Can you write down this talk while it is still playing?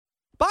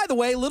the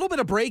way, a little bit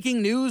of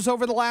breaking news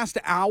over the last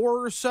hour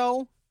or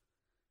so.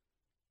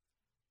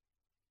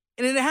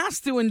 And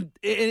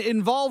it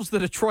involves the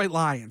Detroit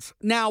Lions.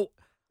 Now,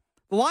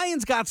 the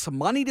Lions got some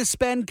money to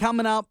spend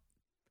coming up,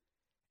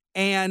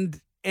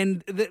 and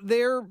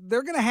they're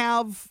going to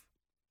have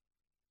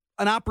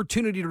an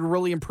opportunity to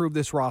really improve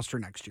this roster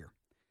next year.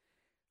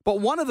 But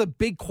one of the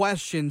big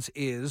questions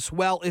is,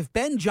 well, if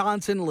Ben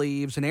Johnson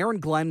leaves and Aaron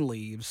Glenn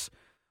leaves,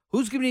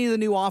 who's going to be the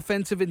new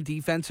offensive and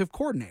defensive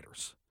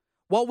coordinators?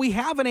 Well, we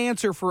have an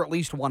answer for at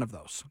least one of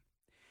those.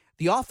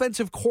 The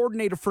offensive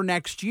coordinator for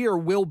next year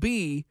will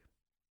be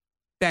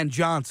Ben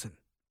Johnson.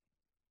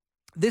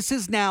 This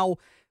is now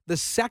the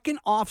second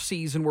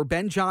offseason where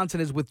Ben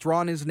Johnson has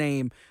withdrawn his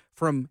name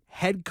from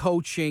head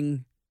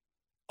coaching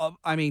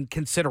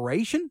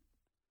consideration,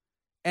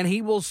 and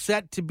he will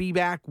set to be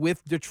back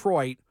with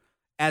Detroit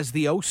as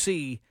the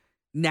OC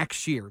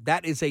next year.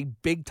 That is a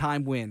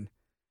big-time win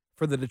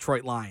for the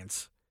Detroit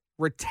Lions.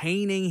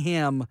 Retaining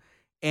him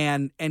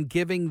and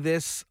giving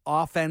this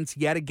offense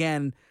yet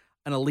again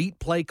an elite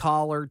play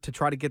caller to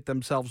try to get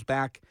themselves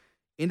back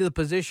into the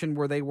position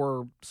where they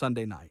were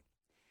Sunday night.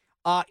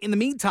 In the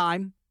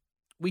meantime,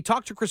 we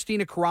talked to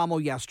Kristina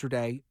Karamo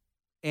yesterday,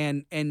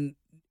 and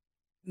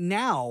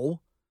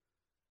now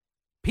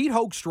Pete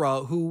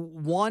Hoekstra, who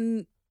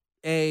won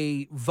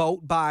a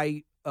vote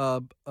by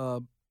a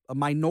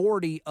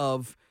minority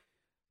of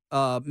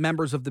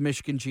members of the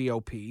Michigan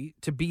GOP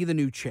to be the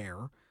new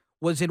chair,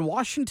 was in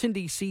Washington,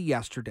 D.C.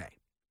 yesterday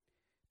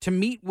to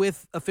meet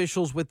with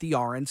officials with the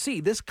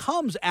RNC. This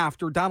comes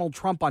after Donald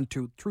Trump on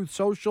Truth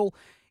Social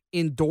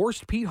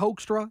endorsed Pete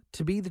Hoekstra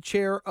to be the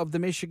chair of the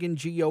Michigan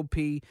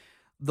GOP.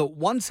 The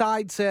one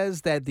side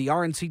says that the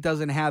RNC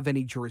doesn't have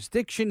any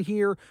jurisdiction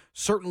here.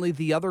 Certainly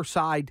the other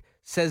side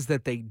says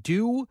that they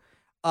do.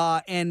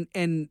 And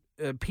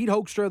Pete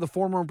Hoekstra, the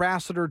former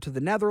ambassador to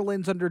the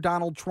Netherlands under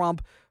Donald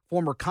Trump,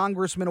 former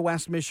congressman of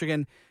West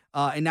Michigan,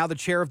 and now the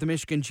chair of the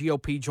Michigan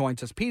GOP,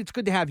 joins us. Pete, it's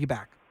good to have you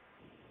back.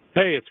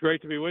 Hey, it's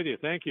great to be with you.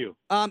 Thank you.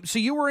 So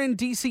you were in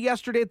D.C.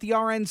 yesterday at the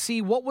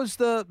RNC. What was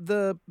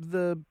the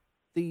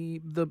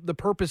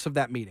purpose of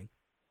that meeting?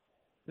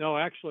 No,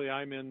 actually,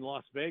 I'm in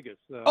Las Vegas.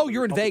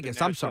 You're in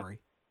Vegas. I'm sorry.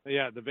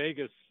 Yeah, the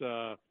Vegas,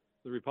 the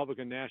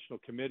Republican National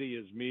Committee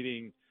is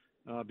meeting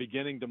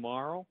beginning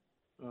tomorrow.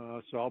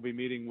 So I'll be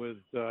meeting with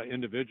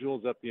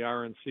individuals at the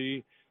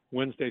RNC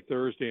Wednesday,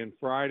 Thursday, and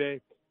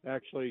Friday.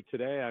 Actually,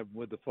 today I'm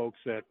with the folks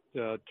at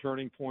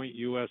Turning Point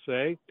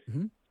USA.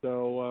 Mm-hmm.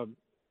 So,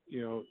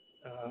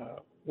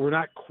 we're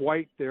not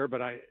quite there, but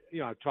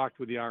I've talked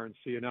with the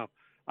RNC enough.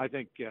 I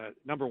think,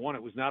 number one,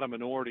 it was not a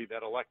minority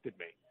that elected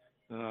me.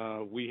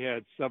 We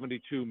had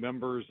 72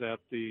 members at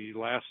the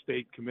last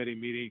state committee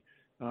meeting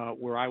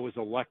where I was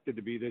elected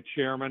to be the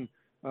chairman.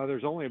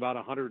 There's only about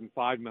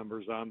 105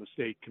 members on the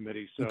state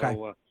committee. So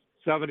okay.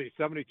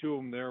 72 of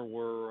them there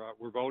were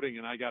voting,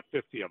 and I got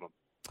 50 of them.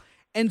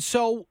 And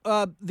so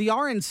the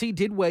RNC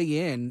did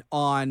weigh in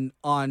on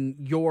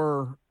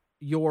your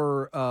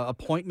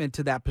appointment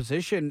to that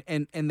position,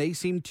 and they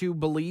seem to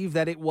believe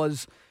that it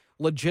was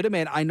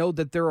legitimate. I know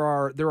that there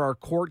are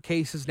court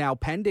cases now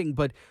pending,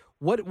 but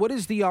what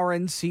is the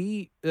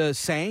RNC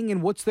saying,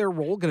 and what's their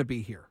role going to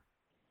be here?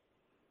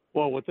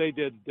 Well, what they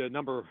did,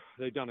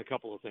 they've done a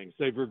couple of things.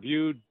 They've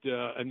reviewed,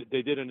 and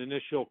they did an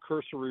initial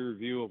cursory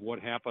review of what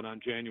happened on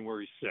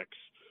January 6th,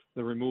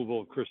 the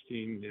removal of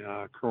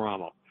Kristina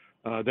Karamo.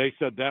 They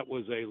said that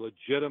was a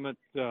legitimate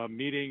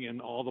meeting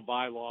and all the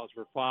bylaws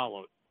were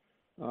followed.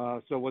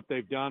 So what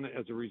they've done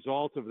as a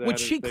result of that, which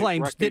she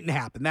claims didn't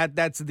happen.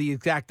 That's the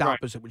exact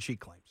opposite. Right. What she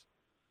claims.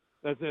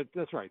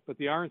 That's right. But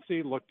the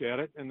RNC looked at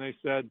it and they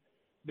said,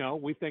 no,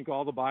 we think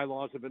all the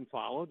bylaws have been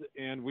followed,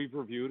 and we've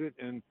reviewed it.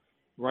 And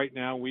right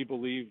now, we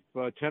believe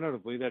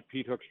tentatively that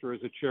Pete Hoekstra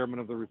is the chairman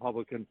of the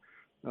Republican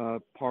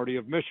Party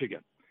of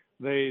Michigan.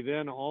 They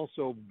then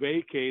also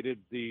vacated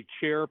the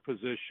chair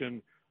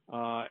position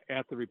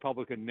at the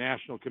Republican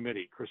National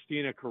Committee.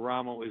 Kristina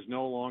Karamo is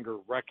no longer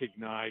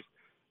recognized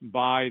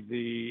by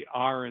the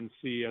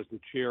RNC as the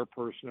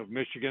chairperson of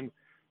Michigan.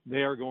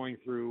 They are going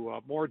through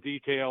more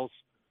details.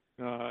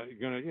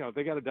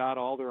 They got to dot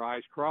all their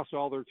I's, cross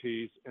all their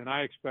T's, and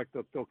I expect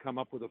that they'll come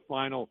up with a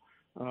final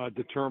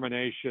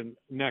determination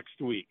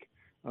next week.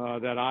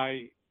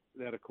 That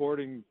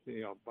according,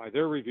 by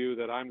their review,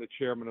 that I'm the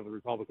chairman of the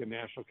Republican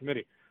National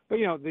Committee. But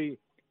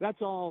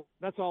that's all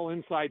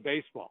inside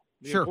baseball.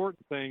 The Sure.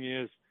 important thing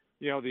is,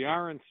 the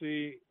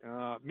RNC,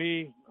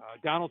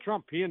 Donald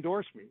Trump, he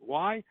endorsed me.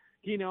 Why?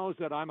 He knows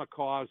that I'm a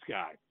cause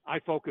guy. I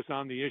focus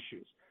on the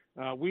issues.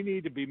 We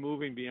need to be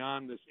moving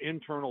beyond this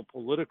internal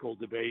political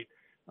debate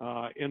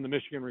in the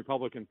Michigan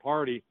Republican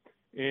Party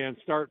and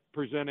start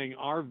presenting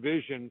our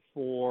vision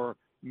for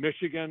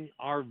Michigan,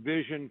 our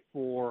vision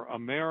for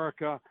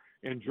America,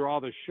 and draw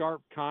the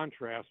sharp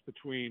contrast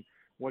between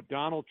what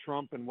Donald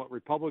Trump and what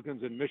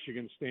Republicans in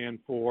Michigan stand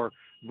for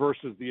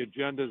versus the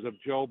agendas of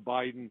Joe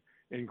Biden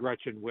and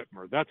Gretchen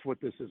Whitmer. That's what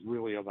this is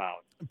really about.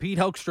 Pete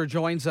Hoekstra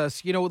joins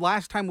us.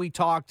 Last time we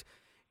talked,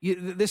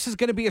 this is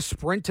going to be a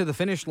sprint to the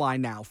finish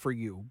line now for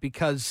you,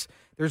 because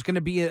there's going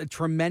to be a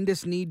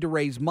tremendous need to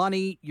raise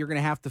money. You're going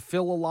to have to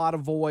fill a lot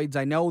of voids.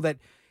 I know that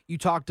you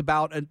talked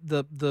about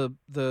the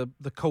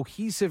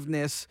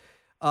cohesiveness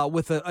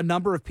with a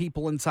number of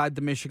people inside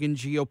the Michigan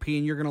GOP,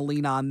 and you're going to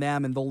lean on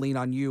them and they'll lean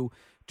on you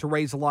to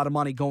raise a lot of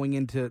money going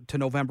into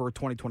November of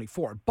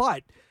 2024.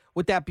 But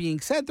with that being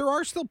said, there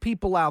are still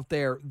people out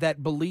there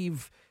that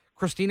believe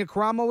Kristina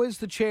Karamo is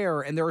the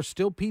chair, and there are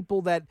still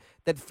people that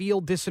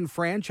feel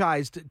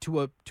disenfranchised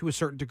to a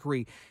certain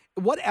degree.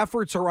 What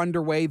efforts are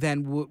underway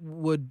then?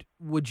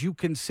 Would you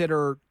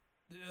consider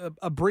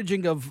a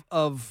bridging of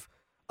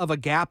a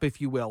gap,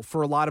 if you will,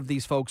 for a lot of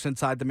these folks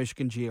inside the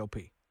Michigan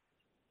GOP?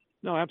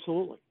 No,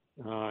 absolutely.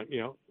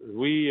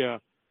 We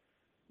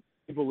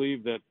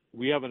believe that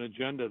we have an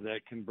agenda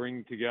that can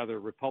bring together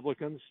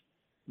Republicans,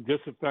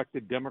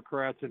 disaffected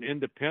Democrats, and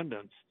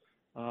independents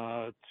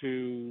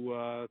to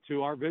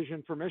our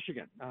vision for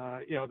Michigan.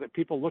 That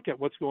people look at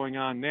what's going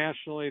on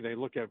nationally, they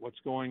look at what's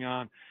going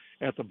on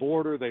at the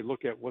border, they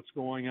look at what's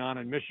going on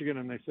in Michigan,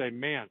 and they say,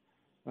 man,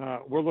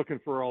 we're looking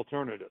for an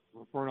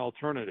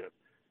alternative.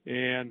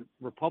 And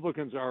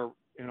Republicans are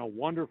in a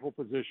wonderful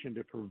position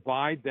to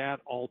provide that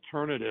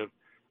alternative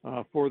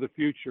for the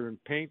future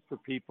and paint for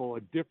people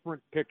a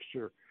different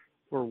picture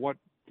for what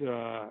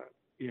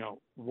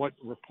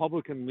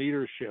Republican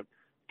leadership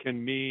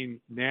can mean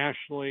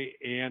nationally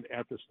and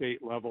at the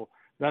state level.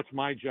 That's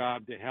my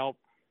job, to help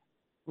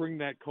bring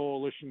that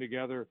coalition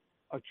together,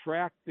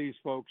 attract these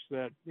folks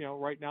that,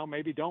 right now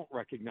maybe don't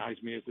recognize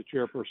me as the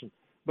chairperson,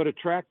 but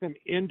attract them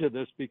into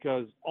this,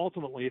 because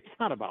ultimately it's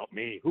not about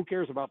me. Who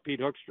cares about Pete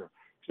Hoekstra,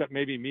 except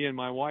maybe me and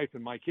my wife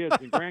and my kids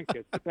and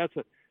grandkids? But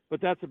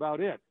that's about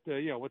it.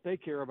 What they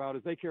care about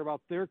is they care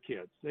about their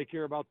kids. They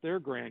care about their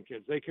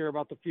grandkids. They care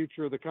about the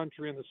future of the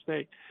country and the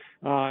state.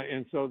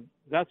 And so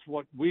that's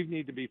what we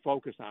need to be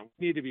focused on.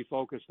 We need to be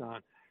focused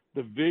on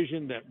the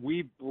vision that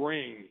we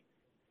bring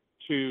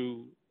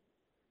to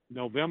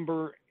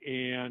November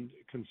and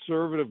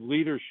conservative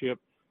leadership,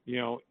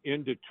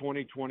 into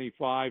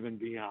 2025 and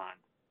beyond.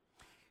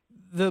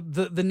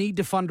 The need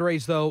to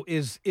fundraise, though,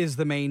 is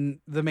the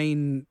main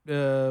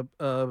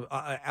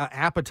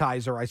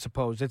appetizer, I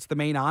suppose. It's the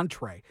main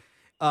entree.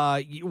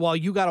 While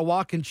you got to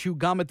walk and chew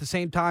gum at the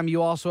same time,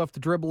 you also have to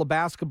dribble a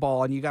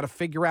basketball, and you got to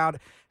figure out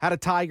how to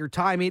tie your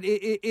tie. I mean,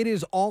 it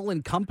is all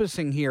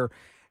encompassing here.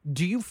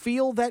 Do you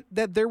feel that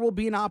there will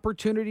be an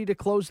opportunity to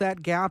close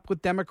that gap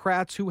with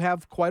Democrats who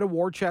have quite a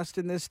war chest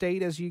in this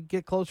state as you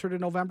get closer to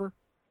November?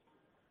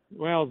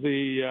 Well,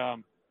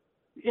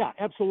 yeah,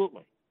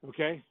 absolutely.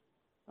 Okay.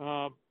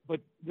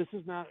 But this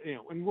is not,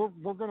 and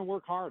we're going to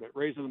work hard at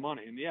raising the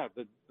money. And yeah,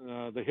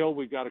 the hill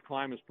we've got to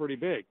climb is pretty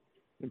big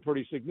and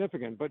pretty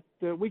significant, but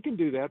we can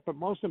do that. But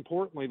most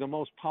importantly, the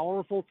most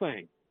powerful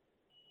thing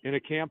in a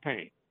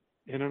campaign,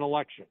 in an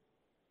election,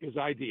 is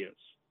ideas.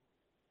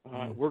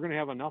 We're going to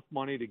have enough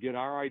money to get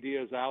our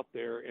ideas out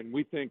there, and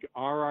we think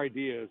our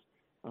ideas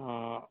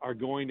are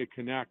going to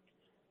connect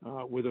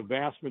with a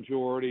vast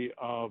majority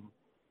of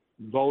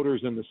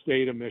voters in the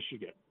state of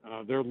Michigan.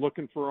 They're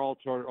looking for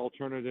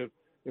alternative.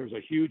 There's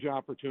a huge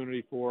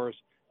opportunity for us,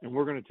 and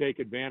we're going to take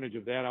advantage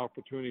of that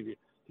opportunity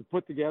to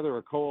put together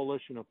a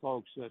coalition of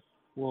folks that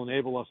will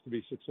enable us to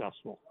be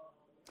successful.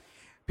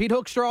 Pete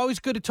Hoekstra, always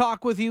good to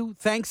talk with you.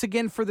 Thanks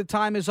again for the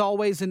time, as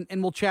always, and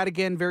we'll chat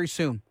again very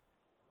soon.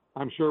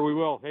 I'm sure we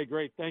will. Hey,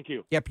 great. Thank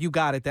you. Yep, you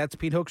got it. That's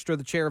Pete Hoekstra,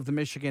 the chair of the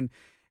Michigan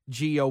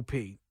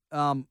GOP.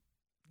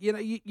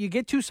 You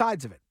get two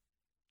sides of it.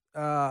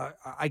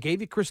 I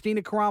gave you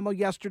Kristina Karamo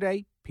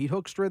yesterday. Pete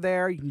Hoekstra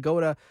there. You can go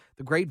to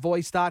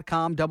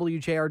thegreatvoice.com,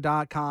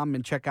 WJR.com,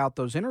 and check out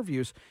those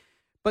interviews.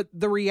 But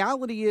the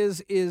reality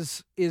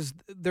is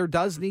there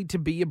does need to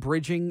be a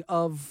bridging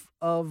of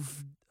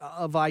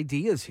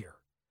ideas here.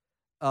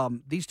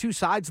 These two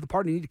sides of the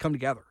party need to come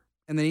together,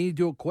 and they need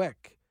to do it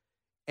quick.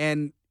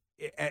 And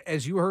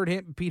as you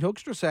heard Pete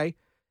Hoekstra say,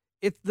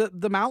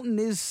 the mountain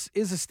is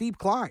a steep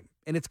climb,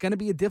 and it's going to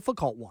be a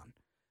difficult one.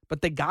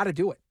 But they got to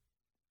do it.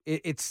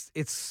 It's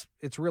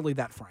really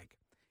that frank.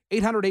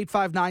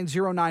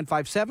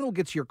 800-859-0957. We'll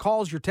get to your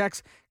calls, your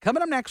texts.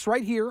 Coming up next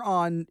right here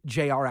on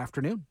JR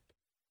Afternoon.